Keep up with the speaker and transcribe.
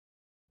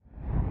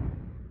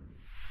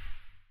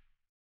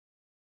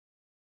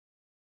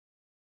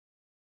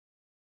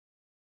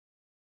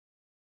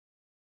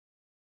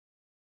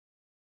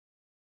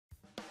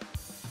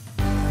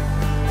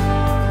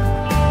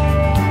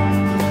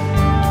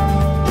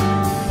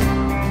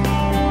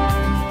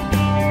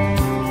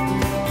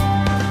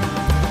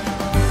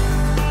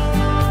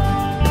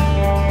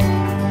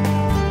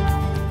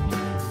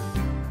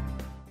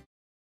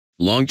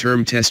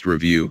Long-term test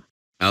review,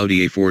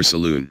 Audi A4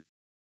 Saloon.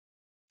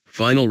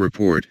 Final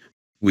report,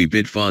 we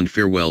bid fond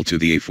farewell to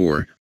the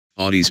A4,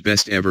 Audi's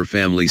best ever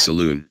family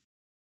saloon.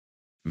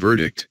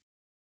 Verdict: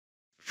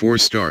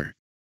 4-star.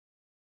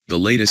 The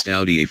latest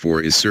Audi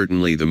A4 is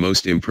certainly the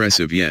most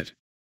impressive yet.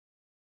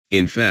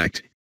 In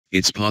fact,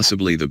 it's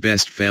possibly the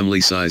best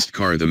family-sized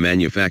car the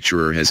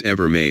manufacturer has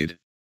ever made.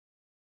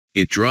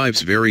 It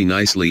drives very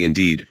nicely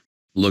indeed,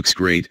 looks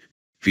great,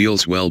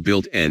 feels well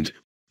built and,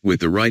 with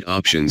the right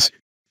options,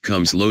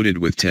 comes loaded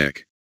with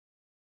tech.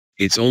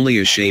 It's only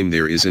a shame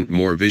there isn't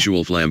more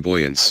visual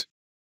flamboyance.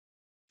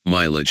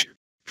 Mileage,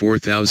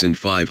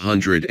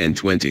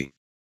 4,520.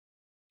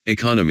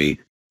 Economy,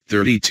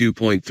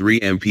 32.3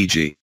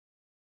 mpg.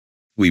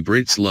 We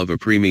Brits love a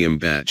premium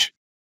batch.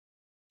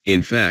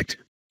 In fact,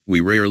 we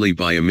rarely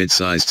buy a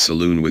mid-sized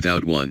saloon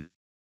without one.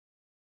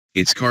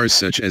 It's cars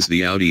such as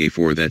the Audi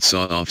A4 that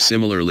saw off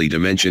similarly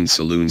dimensioned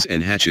saloons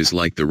and hatches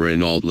like the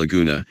Renault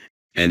Laguna,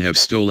 and have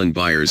stolen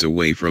buyers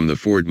away from the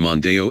Ford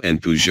Mondeo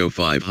and Peugeot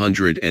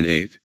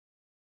 508.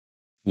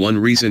 One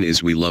reason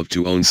is we love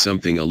to own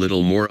something a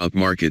little more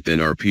upmarket than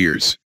our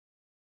peers.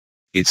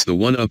 It's the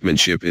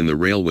one-upmanship in the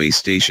railway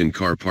station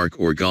car park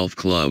or golf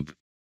club.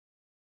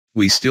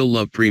 We still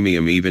love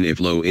premium even if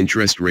low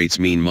interest rates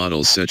mean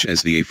models such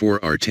as the A4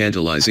 are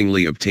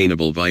tantalizingly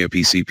obtainable via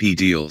PCP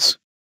deals.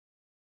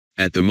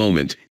 At the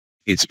moment,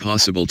 it's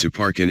possible to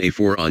park an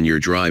A4 on your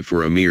drive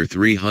for a mere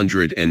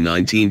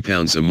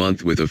 £319 a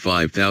month with a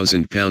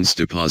 £5,000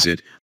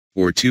 deposit,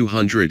 or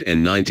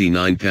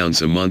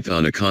 £299 a month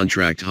on a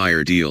contract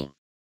hire deal.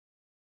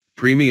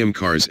 Premium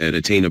cars at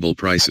attainable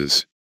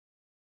prices.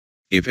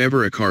 If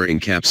ever a car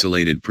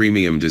encapsulated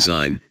premium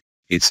design,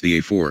 it's the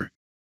A4.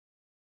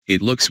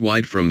 It looks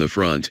wide from the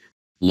front,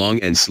 long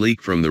and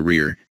sleek from the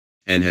rear,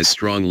 and has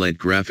strong LED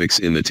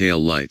graphics in the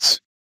tail lights.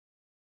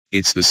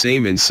 It's the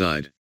same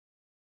inside.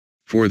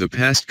 For the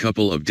past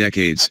couple of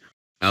decades,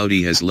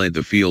 Audi has led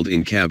the field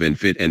in cabin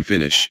fit and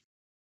finish.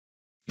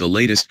 The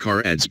latest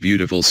car adds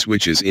beautiful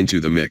switches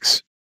into the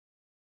mix.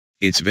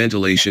 Its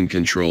ventilation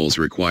controls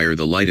require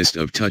the lightest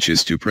of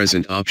touches to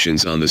present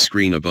options on the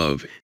screen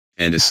above,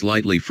 and a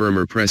slightly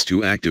firmer press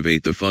to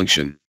activate the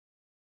function.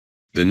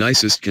 The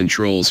nicest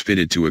controls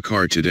fitted to a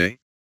car today?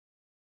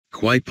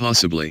 Quite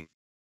possibly.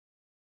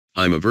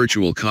 I'm a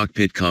virtual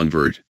cockpit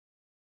convert.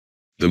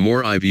 The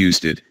more I've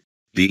used it,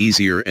 the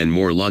easier and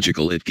more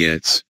logical it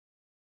gets.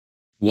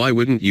 Why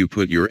wouldn't you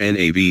put your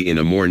NAV in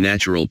a more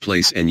natural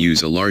place and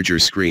use a larger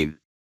screen?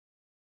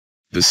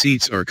 The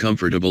seats are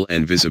comfortable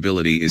and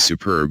visibility is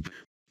superb,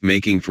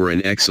 making for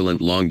an excellent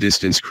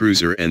long-distance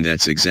cruiser, and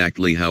that's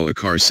exactly how a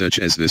car such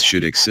as this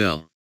should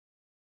excel.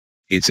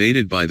 It's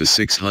aided by the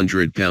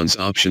 £600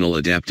 optional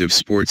adaptive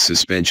sports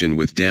suspension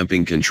with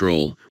damping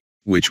control,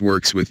 which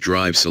works with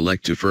drive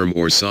select to firm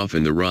or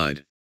soften the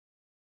ride.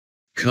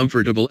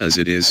 Comfortable as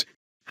it is,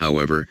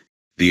 however,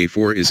 the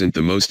A4 isn't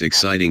the most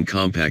exciting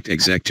compact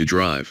exec to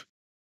drive.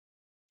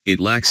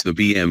 It lacks the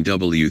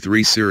BMW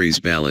 3 Series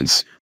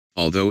balance,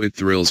 although it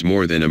thrills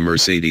more than a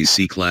Mercedes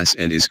C-Class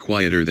and is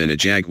quieter than a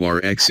Jaguar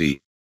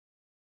XE.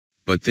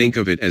 But think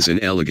of it as an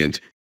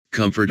elegant,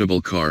 comfortable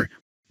car,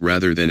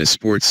 rather than a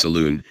sports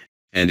saloon,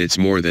 and it's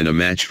more than a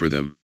match for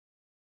them.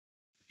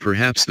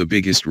 Perhaps the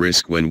biggest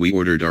risk when we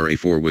ordered our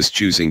A4 was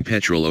choosing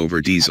petrol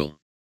over diesel.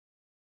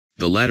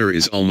 The latter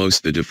is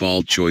almost the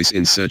default choice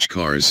in such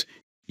cars,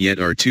 yet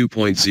our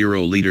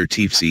 2.0-liter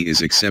TFSI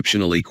is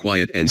exceptionally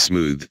quiet and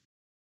smooth.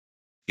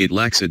 It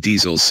lacks a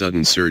diesel's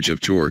sudden surge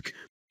of torque,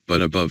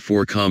 but above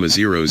 4,000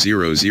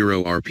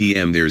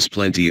 RPM there's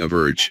plenty of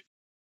urge.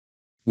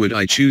 Would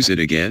I choose it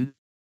again?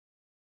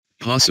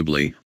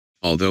 Possibly,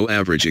 although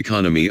average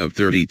economy of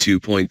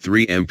 32.3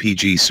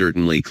 mpg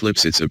certainly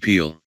clips its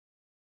appeal.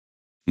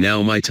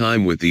 Now my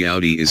time with the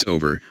Audi is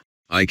over,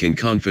 I can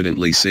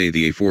confidently say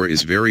the A4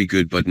 is very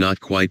good but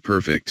not quite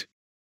perfect.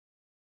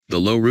 The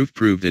low roof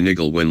proved a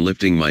niggle when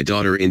lifting my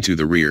daughter into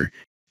the rear,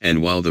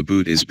 and while the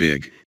boot is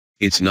big,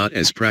 it's not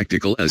as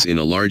practical as in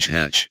a large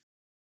hatch.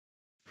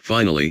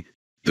 Finally,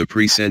 the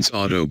pre-sense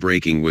auto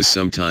braking was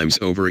sometimes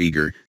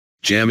overeager,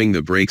 jamming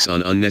the brakes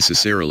on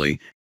unnecessarily,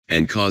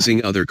 and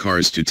causing other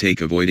cars to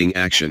take avoiding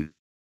action.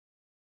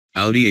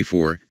 Audi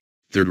A4,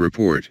 third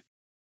report.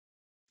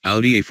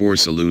 Audi A4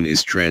 Saloon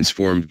is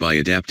transformed by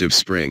adaptive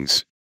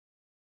springs.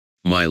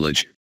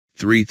 Mileage,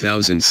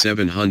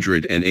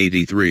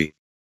 3,783.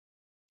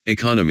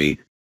 Economy,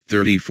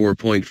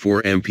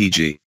 34.4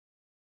 mpg.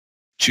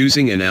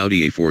 Choosing an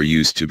Audi A4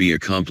 used to be a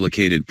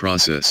complicated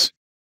process.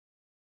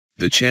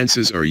 The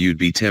chances are you'd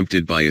be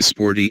tempted by a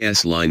sporty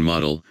S-Line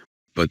model,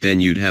 but then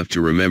you'd have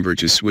to remember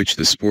to switch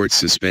the sports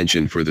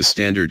suspension for the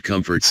standard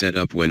comfort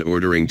setup when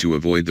ordering to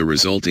avoid the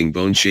resulting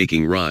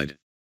bone-shaking ride.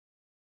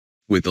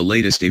 With the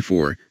latest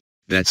A4,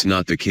 that's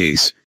not the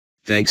case,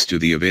 thanks to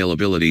the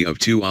availability of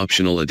two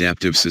optional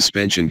adaptive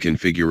suspension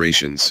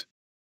configurations.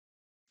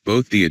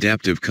 Both the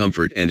Adaptive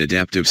Comfort and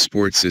Adaptive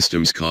Sport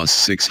systems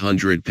cost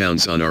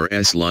 £600 on our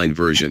S-Line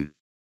version.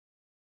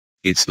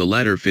 It's the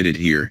latter fitted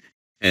here,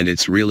 and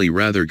it's really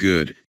rather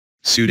good,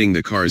 suiting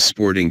the car's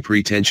sporting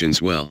pretensions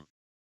well.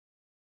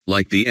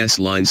 Like the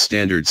S-Line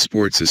standard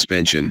sport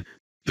suspension,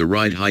 the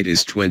ride height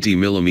is 20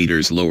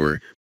 mm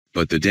lower,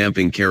 but the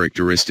damping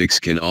characteristics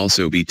can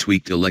also be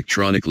tweaked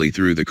electronically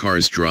through the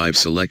car's Drive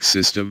Select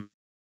system.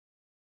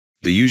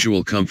 The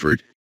usual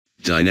comfort,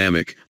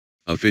 dynamic,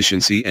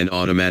 efficiency and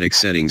automatic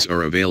settings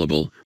are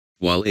available,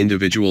 while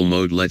individual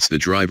mode lets the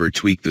driver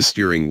tweak the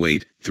steering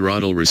weight,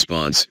 throttle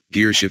response,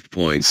 gear shift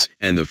points,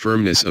 and the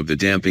firmness of the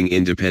damping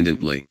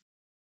independently.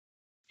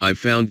 I've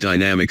found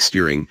dynamic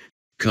steering,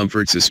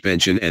 comfort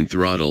suspension and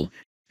throttle,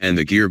 and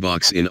the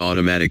gearbox in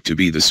automatic to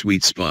be the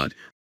sweet spot,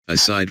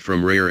 aside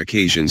from rare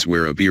occasions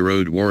where a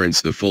B-road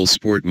warrants the full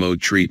sport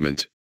mode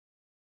treatment.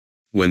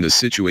 When the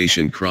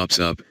situation crops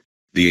up,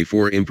 the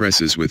A4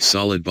 impresses with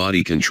solid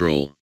body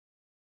control.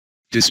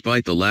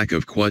 Despite the lack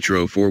of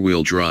quattro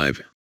four-wheel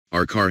drive,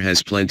 our car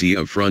has plenty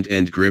of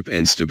front-end grip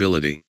and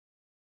stability.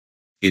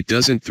 It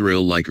doesn't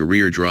thrill like a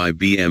rear-drive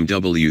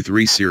BMW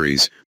 3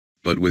 Series,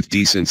 but with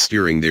decent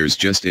steering there's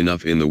just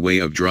enough in the way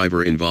of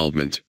driver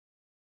involvement.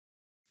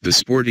 The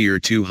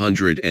sportier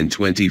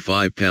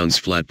 225 pounds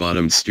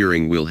flat-bottomed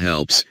steering wheel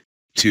helps,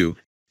 too,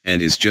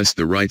 and is just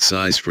the right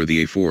size for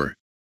the A4.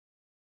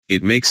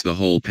 It makes the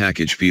whole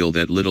package feel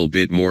that little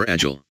bit more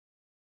agile.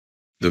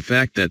 The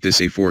fact that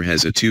this A4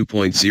 has a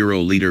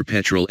 2.0-liter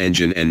petrol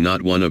engine and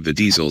not one of the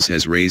diesels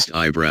has raised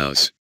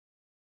eyebrows.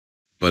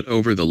 But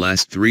over the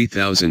last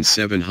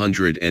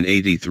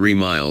 3,783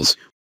 miles,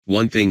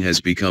 one thing has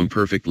become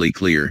perfectly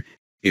clear: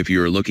 if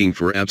you're looking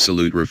for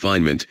absolute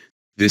refinement,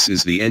 this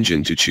is the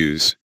engine to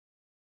choose.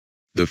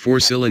 The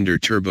four-cylinder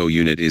turbo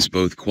unit is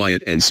both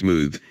quiet and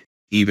smooth,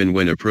 even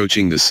when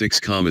approaching the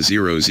 6,000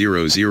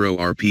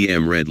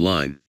 RPM red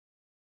line.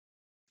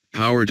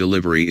 Power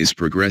delivery is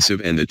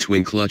progressive and the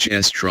twin-clutch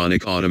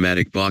S-tronic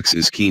automatic box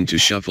is keen to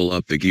shuffle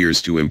up the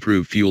gears to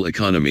improve fuel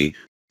economy,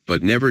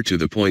 but never to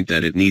the point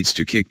that it needs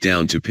to kick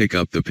down to pick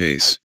up the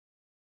pace.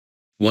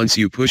 Once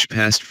you push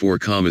past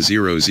 4,000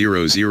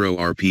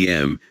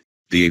 RPM,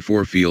 the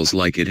A4 feels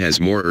like it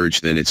has more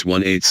urge than its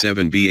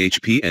 187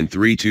 bhp and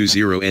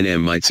 320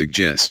 Nm might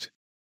suggest.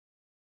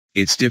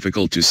 It's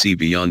difficult to see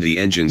beyond the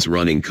engine's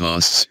running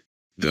costs,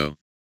 though.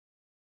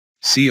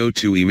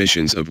 CO2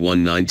 emissions of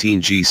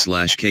 119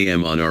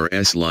 g/km on our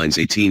S-Line's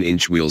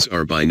 18-inch wheels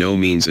are by no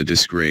means a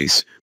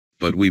disgrace,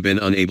 but we've been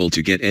unable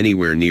to get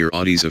anywhere near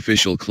Audi's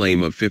official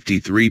claim of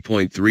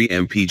 53.3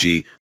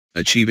 mpg,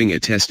 achieving a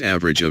test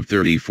average of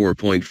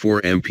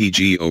 34.4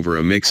 mpg over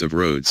a mix of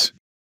roads.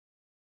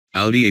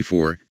 Audi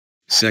A4,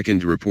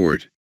 second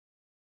report.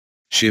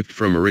 Shift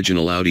from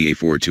original Audi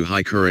A4 to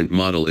high current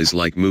model is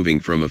like moving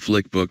from a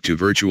flickbook to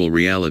virtual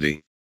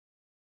reality.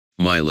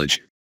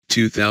 Mileage,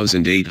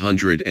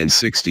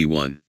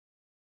 2,861.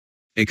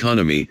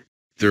 Economy,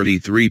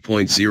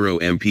 33.0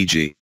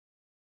 mpg.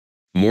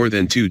 More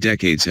than 2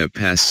 decades have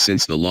passed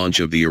since the launch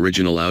of the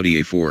original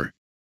Audi A4.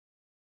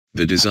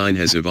 The design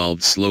has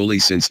evolved slowly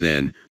since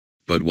then,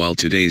 but while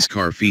today's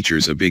car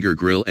features a bigger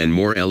grille and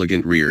more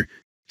elegant rear,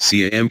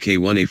 see a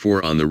Mk1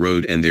 A4 on the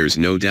road and there's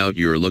no doubt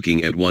you're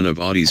looking at one of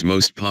Audi's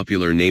most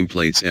popular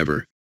nameplates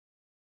ever.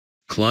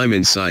 Climb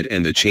inside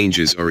and the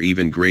changes are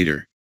even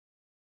greater.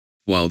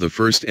 While the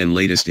first and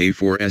latest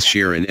A4s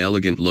share an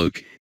elegant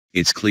look,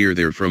 it's clear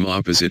they're from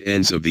opposite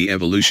ends of the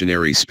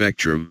evolutionary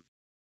spectrum.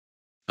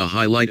 A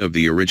highlight of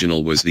the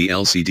original was the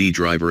LCD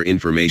driver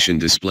information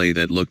display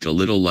that looked a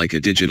little like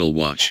a digital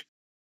watch.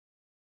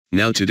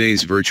 Now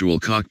today's virtual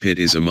cockpit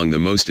is among the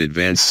most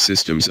advanced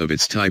systems of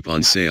its type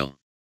on sale.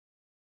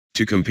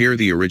 To compare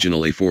the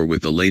original A4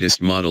 with the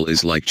latest model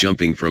is like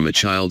jumping from a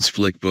child's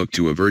flickbook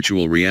to a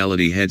virtual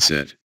reality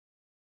headset.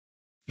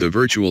 The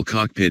virtual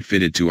cockpit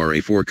fitted to our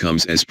A4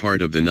 comes as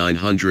part of the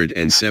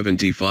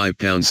 975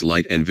 pounds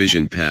Light and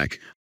Vision pack,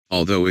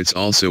 although it's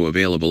also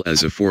available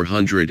as a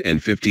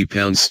 450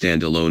 pounds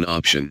standalone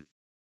option.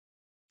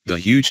 The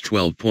huge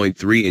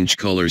 12.3-inch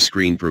color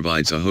screen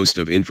provides a host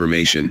of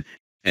information,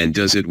 and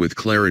does it with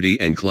clarity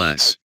and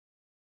class.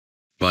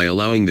 By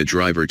allowing the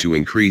driver to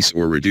increase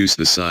or reduce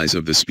the size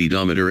of the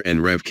speedometer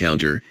and rev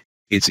counter,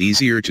 it's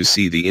easier to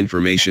see the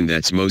information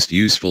that's most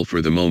useful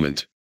for the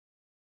moment.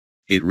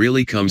 It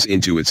really comes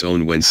into its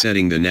own when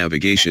setting the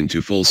navigation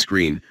to full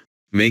screen,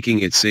 making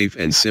it safe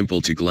and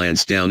simple to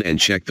glance down and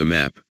check the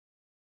map.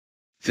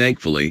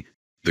 Thankfully,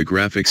 the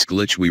graphics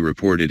glitch we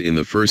reported in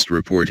the first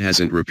report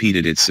hasn't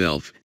repeated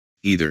itself,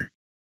 either.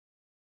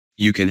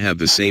 You can have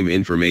the same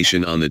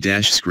information on the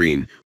dash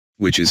screen,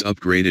 which is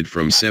upgraded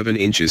from 7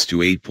 inches to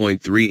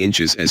 8.3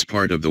 inches as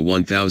part of the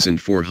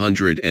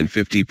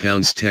 1,450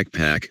 pounds tech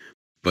pack,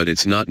 but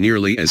it's not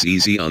nearly as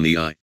easy on the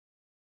eye.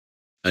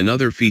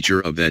 Another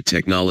feature of that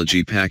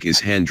technology pack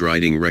is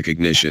handwriting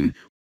recognition,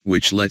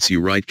 which lets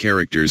you write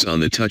characters on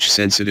the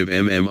touch-sensitive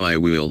MMI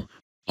wheel,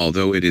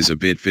 although it is a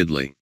bit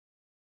fiddly.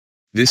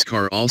 This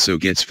car also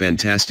gets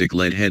fantastic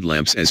LED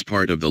headlamps as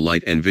part of the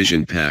Light and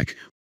Vision pack,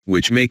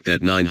 which make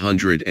that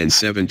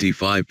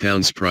 975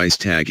 pounds price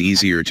tag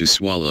easier to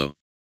swallow.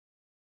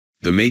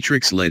 The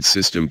Matrix LED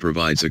system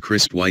provides a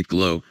crisp white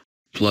glow,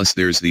 plus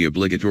there's the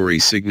obligatory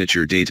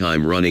signature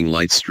daytime running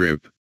light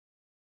strip.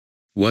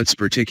 What's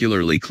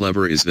particularly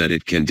clever is that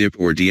it can dip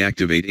or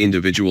deactivate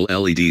individual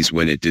LEDs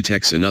when it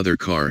detects another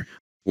car,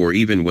 or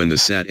even when the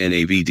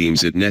sat-nav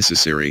deems it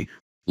necessary,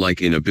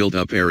 like in a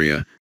built-up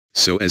area,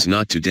 so as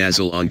not to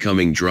dazzle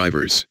oncoming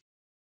drivers.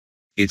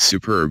 It's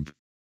superb.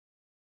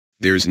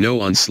 There's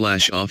no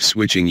on/off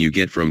switching you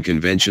get from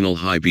conventional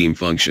high beam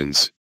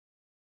functions.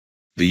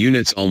 The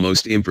units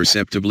almost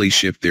imperceptibly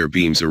shift their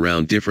beams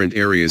around different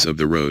areas of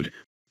the road,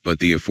 but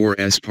the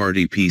A4's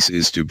party piece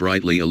is to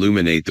brightly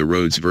illuminate the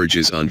road's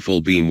verges on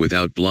full beam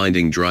without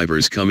blinding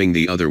drivers coming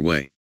the other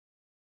way.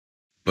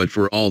 But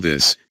for all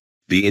this,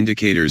 the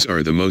indicators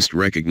are the most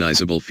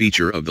recognizable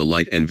feature of the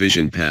light and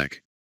vision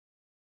pack.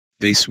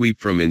 They sweep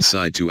from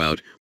inside to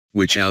out,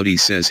 which Audi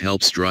says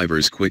helps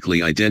drivers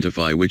quickly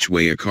identify which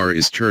way a car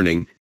is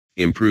turning,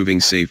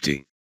 improving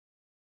safety.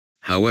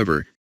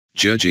 However,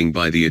 judging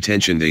by the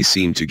attention they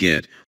seem to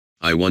get,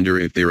 I wonder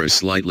if they're a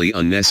slightly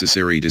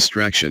unnecessary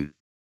distraction.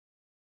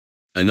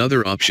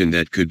 Another option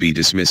that could be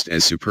dismissed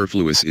as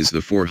superfluous is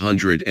the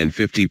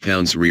 450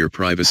 pounds rear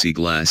privacy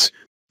glass,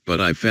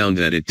 but I've found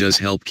that it does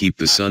help keep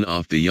the sun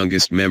off the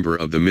youngest member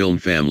of the Milne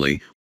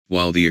family,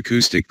 while the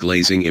acoustic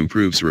glazing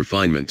improves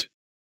refinement.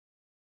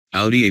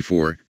 Audi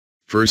A4,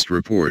 first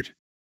report.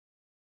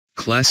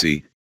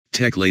 Classy,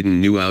 tech-laden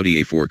new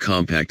Audi A4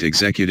 compact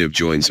executive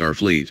joins our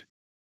fleet.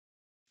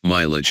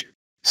 Mileage,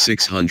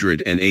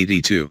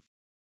 682.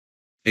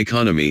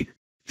 Economy,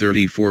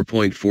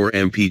 34.4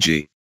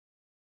 mpg.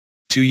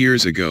 2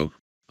 years ago,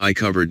 I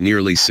covered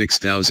nearly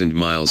 6,000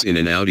 miles in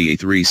an Audi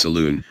A3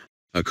 Saloon,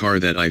 a car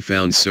that I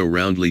found so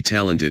roundly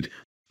talented,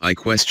 I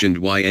questioned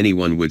why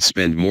anyone would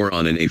spend more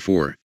on an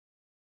A4.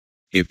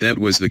 If that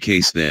was the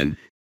case then,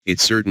 it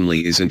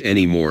certainly isn't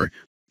anymore,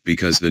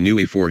 because the new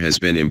A4 has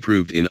been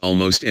improved in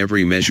almost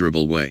every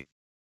measurable way.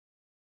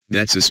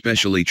 That's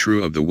especially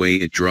true of the way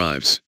it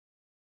drives.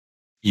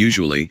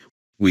 Usually,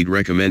 we'd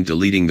recommend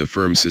deleting the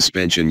firm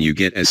suspension you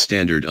get as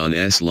standard on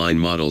S-line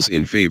models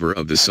in favor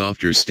of the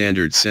softer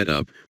standard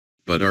setup,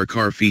 but our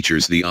car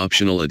features the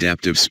optional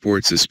adaptive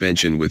sport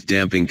suspension with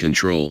damping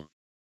control.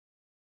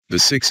 The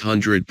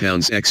 600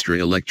 pounds extra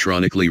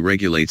electronically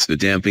regulates the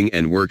damping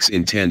and works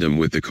in tandem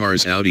with the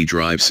car's Audi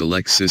Drive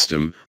Select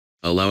system,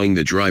 allowing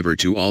the driver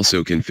to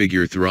also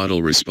configure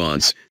throttle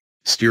response,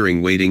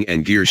 steering weighting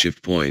and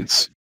gearshift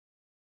points.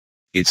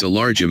 It's a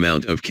large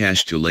amount of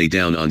cash to lay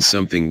down on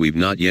something we've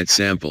not yet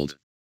sampled.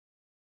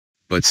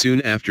 But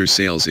soon after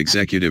sales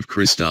executive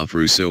Christophe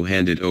Rousseau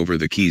handed over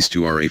the keys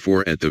to our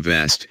A4 at the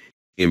vast,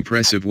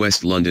 impressive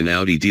West London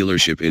Audi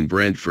dealership in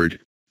Brentford,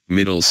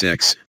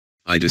 Middlesex,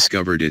 I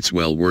discovered it's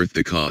well worth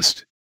the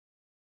cost.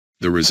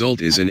 The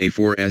result is an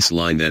A4S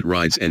line that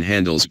rides and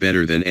handles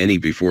better than any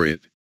before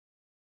it.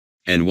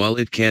 And while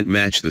it can't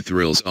match the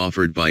thrills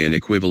offered by an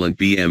equivalent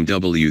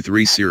BMW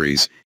 3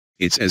 Series,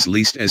 it's at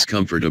least as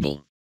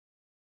comfortable.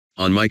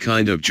 On my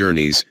kind of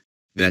journeys,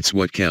 that's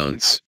what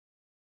counts.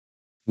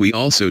 We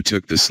also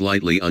took the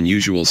slightly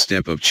unusual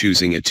step of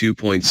choosing a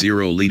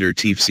 2.0-liter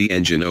TFC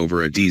engine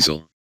over a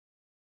diesel.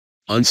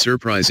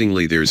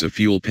 Unsurprisingly, there's a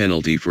fuel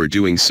penalty for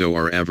doing so.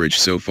 Our average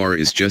so far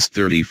is just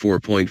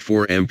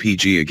 34.4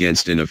 mpg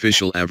against an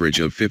official average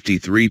of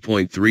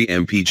 53.3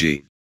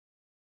 mpg.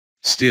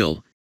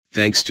 Still,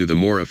 thanks to the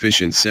more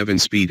efficient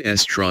 7-speed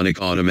S-tronic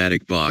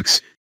automatic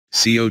box,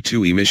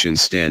 CO2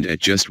 emissions stand at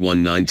just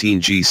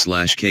 119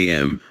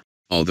 g/km,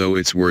 although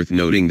it's worth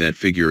noting that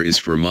figure is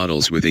for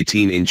models with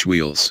 18-inch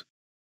wheels.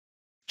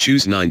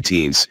 Choose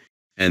 19s,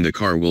 and the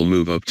car will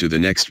move up to the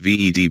next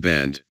VED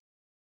band.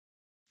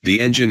 The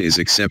engine is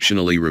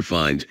exceptionally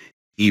refined,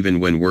 even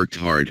when worked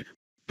hard,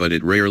 but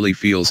it rarely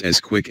feels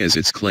as quick as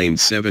its claimed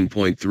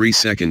 7.3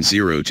 second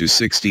 0 to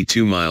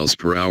 62 miles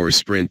per hour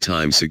sprint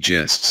time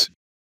suggests.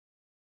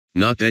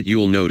 Not that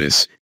you'll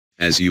notice,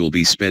 as you'll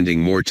be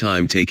spending more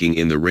time taking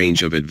in the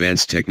range of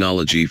advanced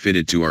technology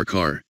fitted to our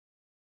car.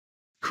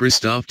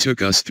 Christophe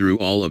took us through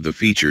all of the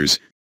features,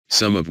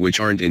 some of which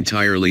aren't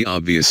entirely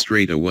obvious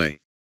straight away.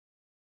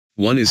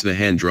 One is the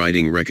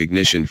handwriting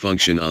recognition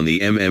function on the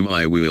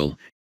MMI wheel,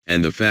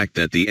 and the fact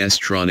that the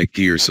S-tronic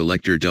gear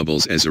selector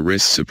doubles as a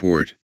wrist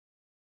support.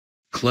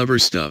 Clever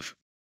stuff.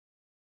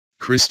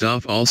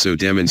 Christophe also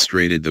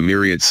demonstrated the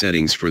myriad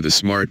settings for the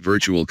smart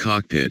virtual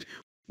cockpit,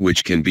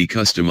 which can be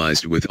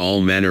customized with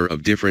all manner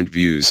of different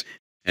views,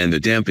 and the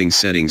damping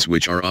settings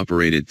which are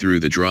operated through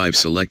the Drive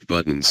Select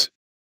buttons.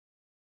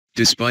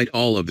 Despite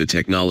all of the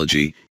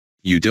technology,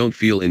 you don't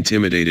feel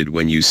intimidated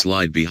when you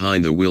slide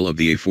behind the wheel of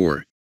the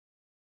A4.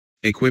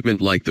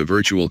 Equipment like the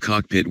virtual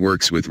cockpit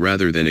works with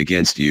rather than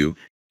against you,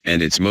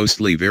 and it's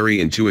mostly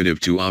very intuitive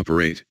to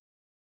operate.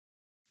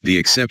 The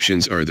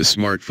exceptions are the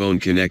smartphone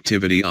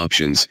connectivity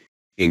options,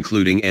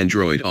 including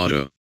Android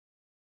Auto.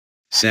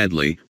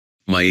 Sadly,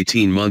 my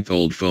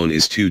 18-month-old phone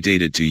is too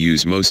dated to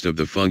use most of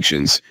the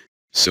functions,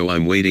 so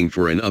I'm waiting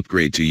for an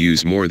upgrade to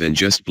use more than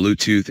just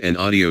Bluetooth and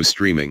audio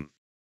streaming.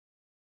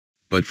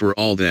 But for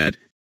all that,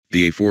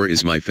 the A4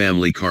 is my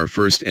family car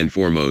first and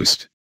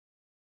foremost.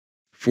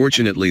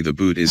 Fortunately, the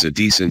boot is a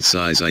decent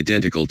size,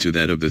 identical to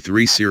that of the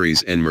 3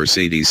 Series and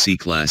Mercedes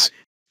C-Class,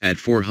 at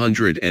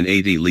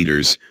 480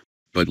 liters,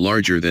 but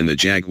larger than the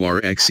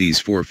Jaguar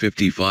XE's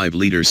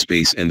 455-liter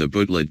space, and the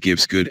bootlet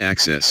gives good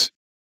access.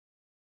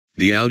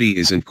 The Audi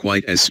isn't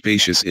quite as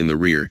spacious in the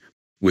rear,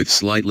 with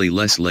slightly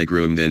less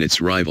legroom than its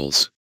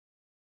rivals.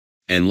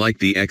 And like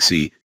the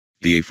XE,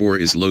 the A4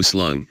 is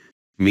low-slung,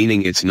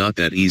 meaning it's not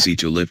that easy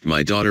to lift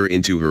my daughter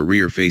into her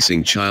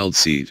rear-facing child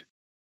seat.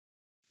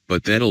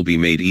 But that'll be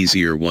made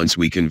easier once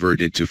we convert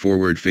it to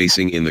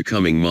forward-facing in the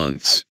coming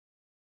months.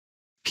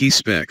 Key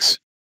specs.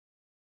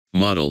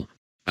 Model,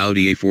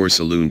 Audi A4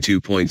 Saloon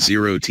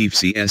 2.0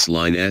 TFC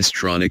S-Line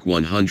S-Tronic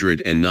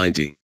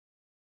 190.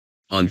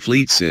 On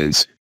fleet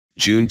since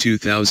June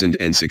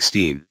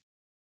 2016.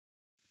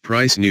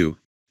 Price new,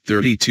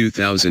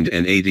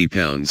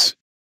 £32,080.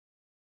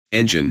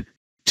 Engine,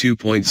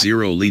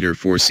 2.0-liter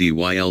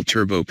 4CYL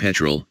turbo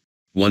petrol,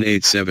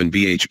 187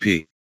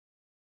 bhp.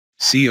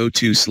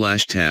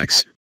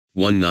 CO2/tax,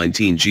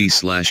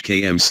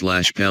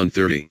 119g/km/pound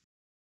 30.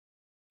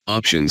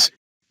 Options,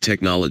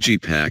 Technology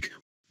Pack,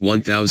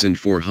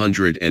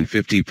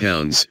 1,450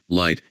 pounds,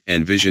 Light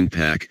and Vision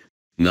Pack,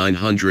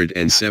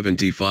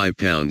 975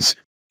 pounds,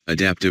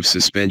 Adaptive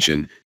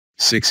Suspension,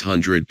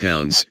 600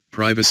 pounds,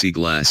 Privacy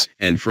Glass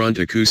and Front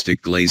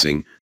Acoustic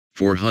Glazing,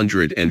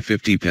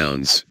 450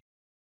 pounds.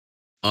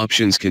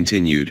 Options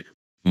continued,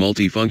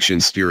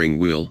 Multifunction Steering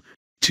Wheel,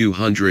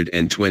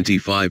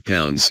 225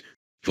 pounds,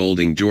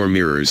 Folding Door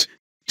Mirrors,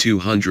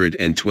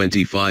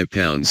 225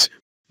 pounds,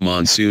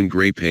 Monsoon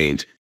Grey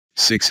Paint,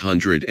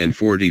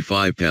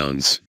 645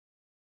 pounds.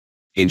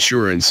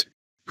 Insurance,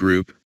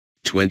 Group,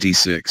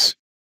 26.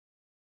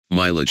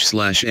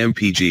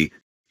 Mileage/mpg,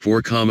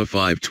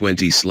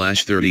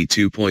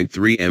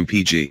 4,520/32.3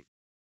 mpg.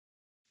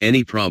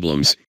 Any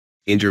problems,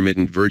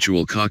 intermittent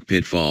virtual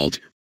cockpit fault,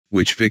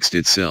 which fixed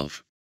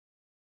itself.